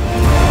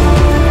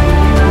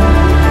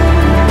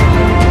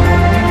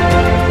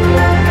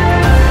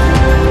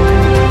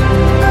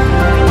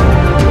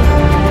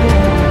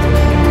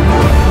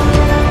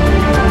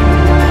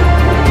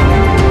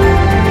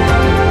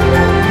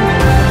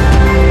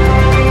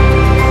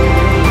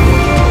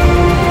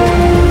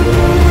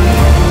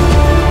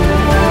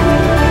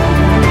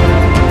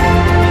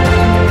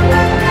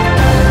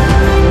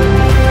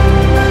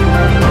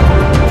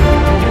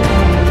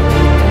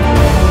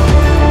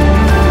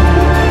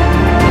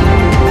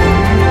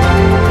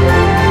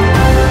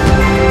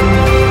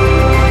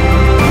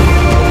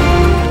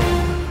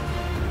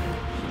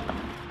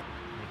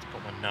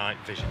 Night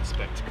vision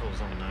spectacles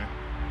on now.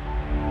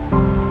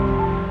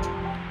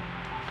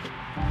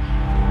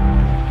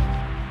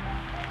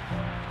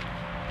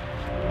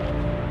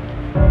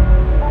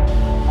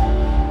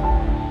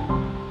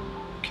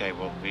 Okay,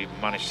 well we've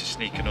managed to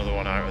sneak another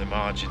one out of the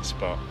margin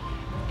spot.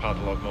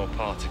 Padded a lot more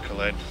particle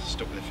in,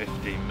 stuck with the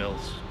 15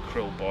 mils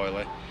krill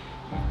boiler.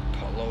 We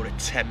put a load of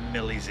 10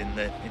 millis in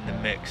the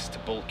mix to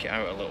bulk it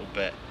out a little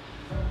bit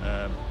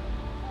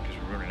because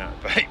we're running out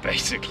of bait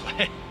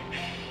basically.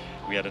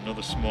 We had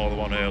another smaller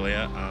one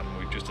earlier and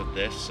we've just had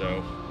this,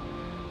 so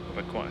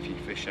we've had quite a few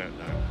fish out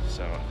now.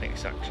 So I think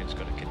this action is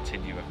going to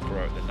continue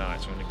throughout the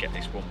night, so I'm going to get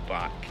this one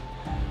back,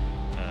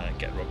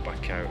 get the rod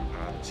back out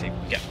and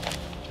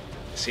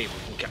see if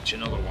we can catch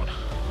another one.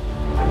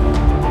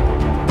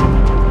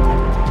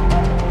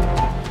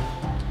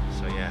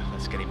 So yeah,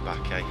 let's get him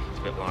back, eh? It's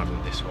a bit lively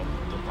with this one,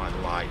 don't like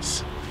the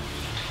lights.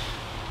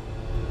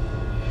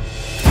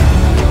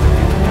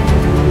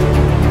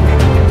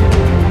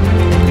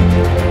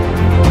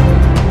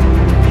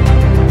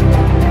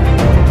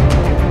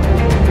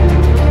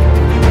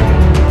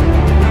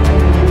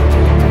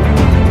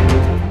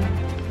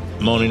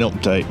 Morning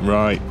update,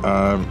 right,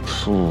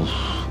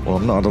 well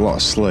I've not had a lot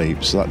of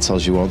sleep, so that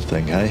tells you one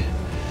thing, hey?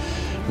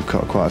 We've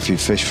caught quite a few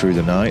fish through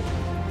the night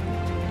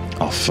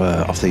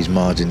off these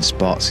margin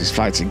spots. In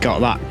fact, it got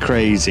that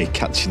crazy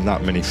catching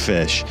that many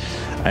fish.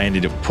 I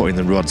ended up putting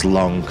the rods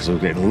long because I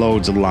was getting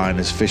loads of line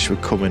as fish were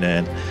coming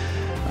in,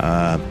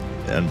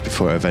 and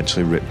before it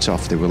eventually ripped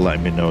off they were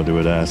letting me know they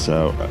were there,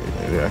 so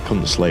I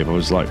couldn't sleep. I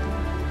was like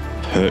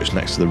perched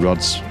next to the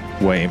rods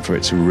waiting for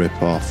it to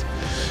rip off.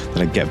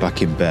 Then I'd get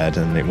back in bed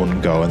and it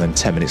wouldn't go, and then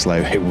 10 minutes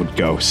later it would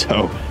go,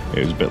 so it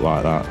was a bit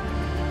like that.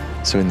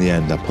 So in the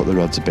end I put the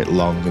rods a bit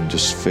long and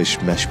just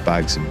fished mesh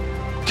bags and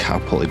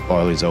catapulted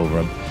boilies over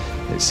them.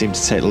 It seemed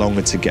to take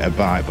longer to get a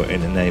bite, but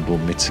it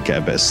enabled me to get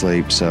a bit of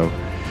sleep. So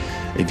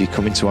if you're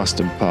coming to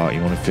Aston Park,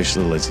 you want to fish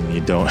lilies and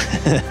you don't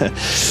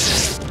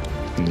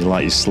and you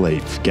like your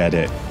sleep, forget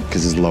it,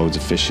 because there's loads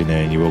of fish in here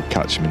and you will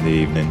catch them in the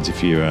evenings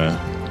if you're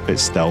a bit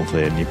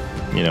stealthy and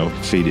you know,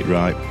 feed it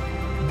right.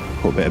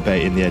 Put a bit of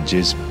bait in the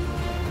edges,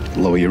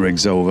 lower your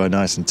rigs over,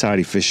 nice and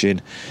tidy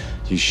fishing,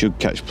 you should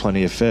catch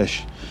plenty of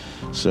fish.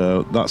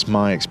 So that's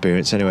my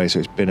experience anyway. So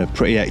it's been a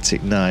pretty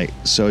hectic night.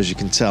 So as you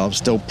can tell, I'm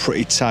still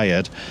pretty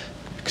tired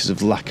because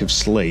of lack of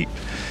sleep.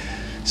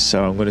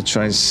 So I'm going to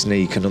try and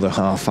sneak another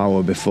half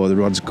hour before the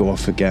rods go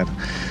off again.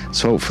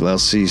 So hopefully I'll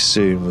see you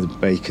soon with a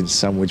bacon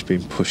sandwich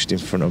being pushed in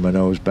front of my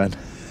nose, Ben.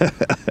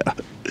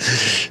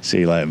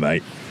 See you later,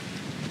 mate.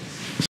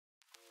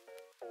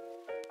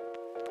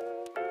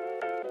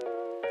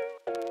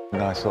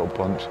 Nice little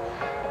bunch.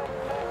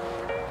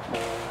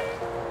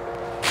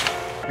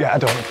 Yeah, I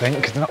don't think,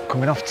 because they're not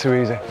coming off too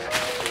easy.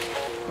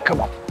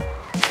 Come on.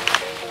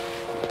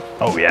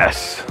 Oh,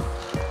 yes.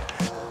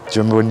 Do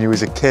you remember when you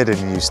was a kid and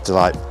you used to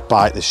like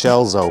bite the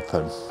shells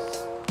open?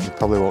 You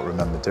probably won't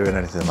remember doing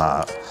anything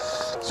like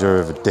that. They're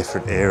of a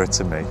different era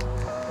to me.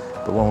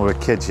 But when we were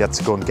kids, you had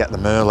to go and get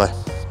them early.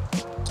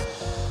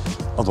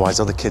 Otherwise,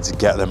 other kids would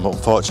get them, but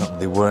unfortunately,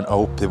 they weren't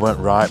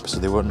ripe, so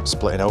they weren't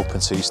splitting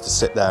open. So you used to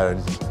sit there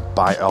and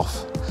bite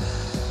off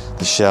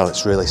the shell.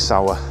 It's really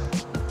sour,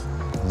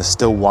 and they're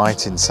still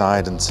white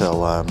inside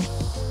until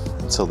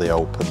they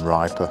open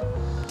riper,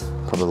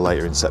 probably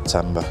later in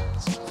September.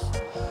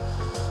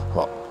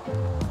 Well,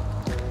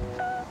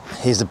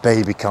 here's a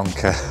baby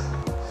conker.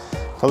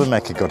 Probably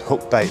make a good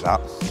hook bait,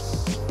 that.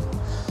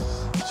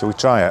 Shall we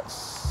try it?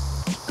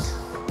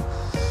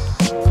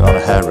 On a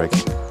hair rig.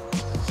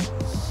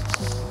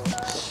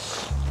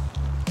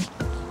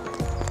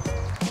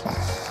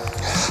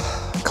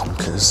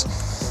 Conkers.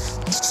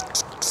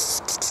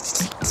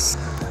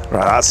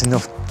 Right, that's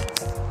enough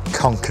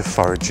conker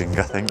foraging,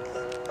 I think.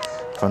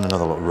 Found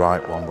another little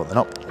right one, but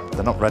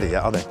they're not ready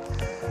yet, are they?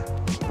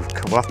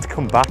 We'll have to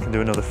come back and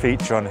do another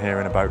feature on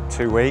here in about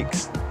 2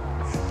 weeks.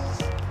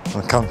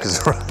 And the conkers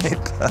are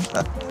ripe.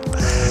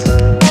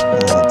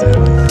 Oh dear.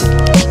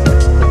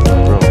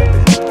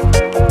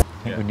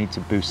 I think we need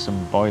to boost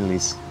some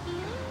boilies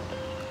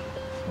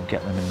and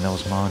get them in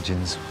those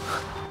margins.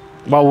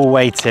 While we're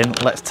waiting,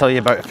 let's tell you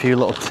about a few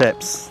little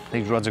tips.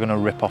 These rods are going to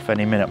rip off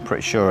any minute, I'm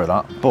pretty sure of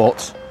that.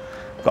 But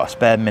I've got a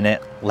spare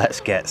minute,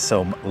 let's get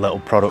some little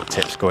product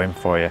tips going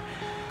for you.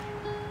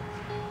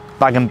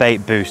 Bag and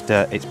bait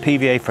booster, it's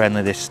PVA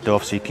friendly, this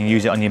stuff, so you can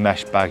use it on your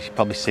mesh bags. You've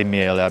probably seen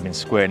me earlier, I've been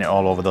squirting it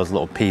all over those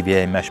little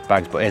PVA mesh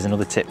bags, but here's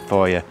another tip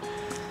for you.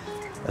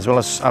 As well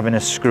as having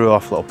a screw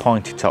off little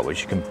pointy top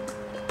which you can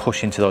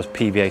push into those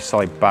PVA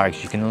solid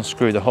bags, you can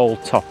unscrew the whole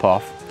top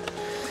off.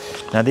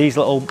 Now these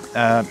little,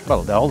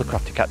 well, they're all the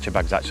Crafty Catcher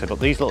bags actually,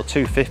 but these little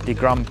 250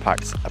 gram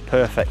packs are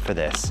perfect for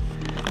this.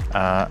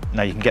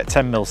 Now you can get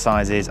 10mm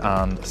sizes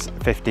and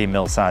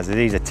 15mm sizes.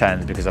 These are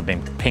 10s because I've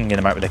been pinging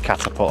them out with a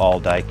catapult all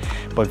day.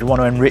 But if you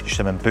want to enrich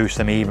them and boost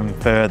them even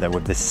further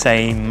with the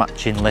same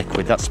matching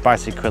liquid, that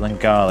spicy krill and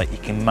garlic, you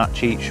can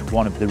match each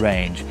one of the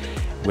range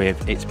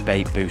with its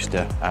bait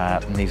booster.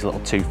 And these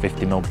little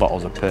 250mm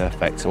bottles are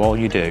perfect. So all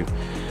you do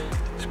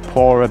is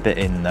pour a bit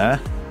in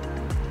there.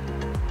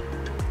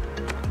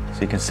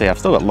 So you can see I've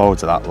still got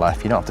loads of that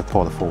left. You don't have to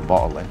pour the full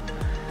bottle in.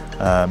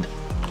 And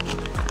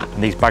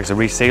these bags are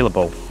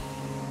resealable.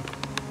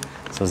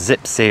 So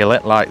zip seal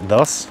it like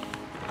this.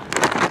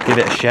 Give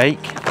it a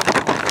shake.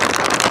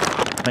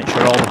 Make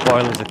sure all the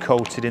boilers are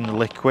coated in the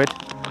liquid.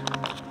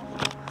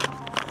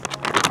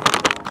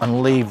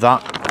 And leave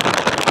that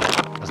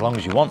as long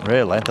as you want,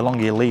 really. The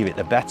longer you leave it,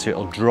 the better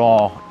it'll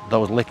draw.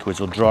 Those liquids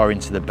will draw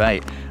into the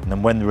bait. And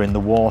then when they're in the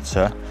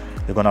water,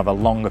 they're going to have a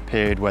longer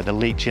period where they're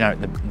leaching out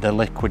the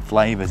liquid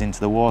flavours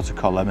into the water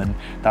column, and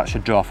that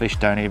should draw fish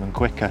down even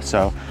quicker.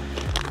 So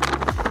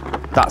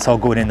that's all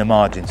going in the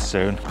margins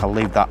soon. I'll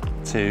leave that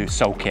to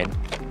soak in,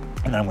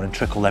 and then I'm going to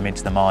trickle them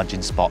into the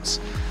margin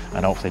spots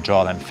and hopefully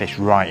draw them fish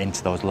right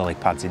into those lily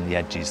pads in the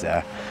edges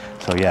there.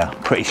 So yeah,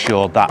 pretty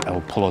sure that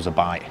will pull us a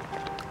bite.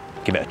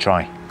 Give it a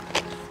try.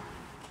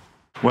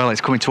 Well,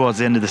 it's coming towards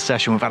the end of the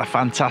session. We've had a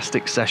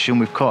fantastic session.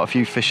 We've caught a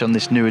few fish on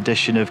this new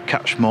edition of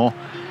Catch More.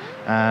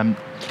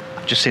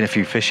 I've just seen a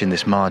few fish in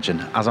this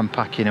margin as I'm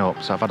packing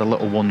up, so I've had a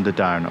little wander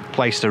down. I've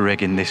placed a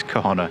rig in this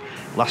corner.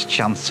 Last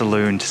chance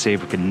saloon to see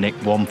if we can nick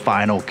one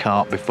final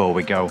carp before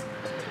we go.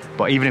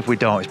 But even if we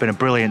don't, it's been a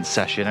brilliant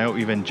session. I hope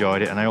you've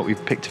enjoyed it, and I hope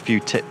you've picked a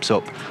few tips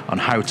up on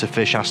how to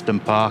fish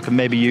Aston Park and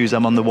maybe use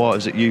them on the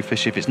waters that you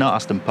fish if it's not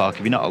Aston Park,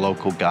 if you're not a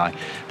local guy.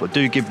 But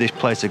do give this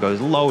place a go.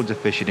 There's loads of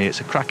fishing here.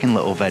 It's a cracking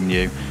little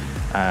venue.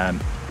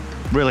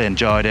 Really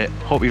enjoyed it.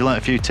 Hope you've learnt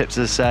a few tips,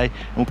 as I say,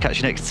 and we'll catch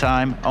you next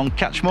time on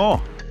Catch More.